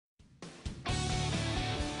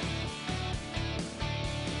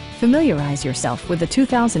Familiarize yourself with the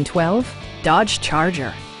 2012 Dodge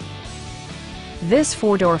Charger. This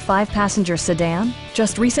four-door, five-passenger sedan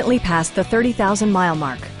just recently passed the 30,000-mile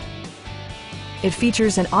mark. It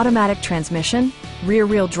features an automatic transmission,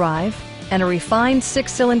 rear-wheel drive, and a refined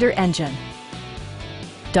six-cylinder engine.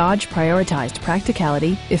 Dodge prioritized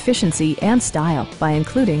practicality, efficiency, and style by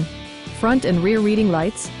including front and rear reading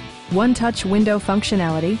lights, one-touch window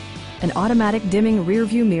functionality, an automatic dimming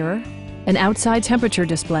rear-view mirror, an outside temperature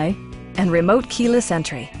display, and remote keyless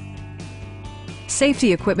entry.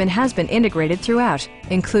 Safety equipment has been integrated throughout,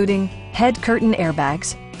 including head curtain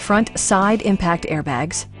airbags, front side impact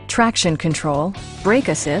airbags, traction control, brake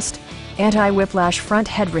assist, anti-whiplash front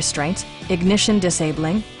head restraints, ignition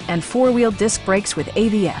disabling, and four-wheel disc brakes with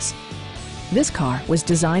ABS. This car was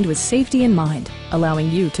designed with safety in mind,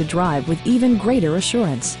 allowing you to drive with even greater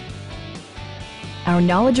assurance. Our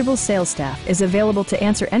knowledgeable sales staff is available to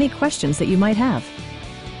answer any questions that you might have.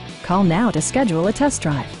 Call now to schedule a test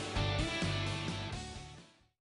drive.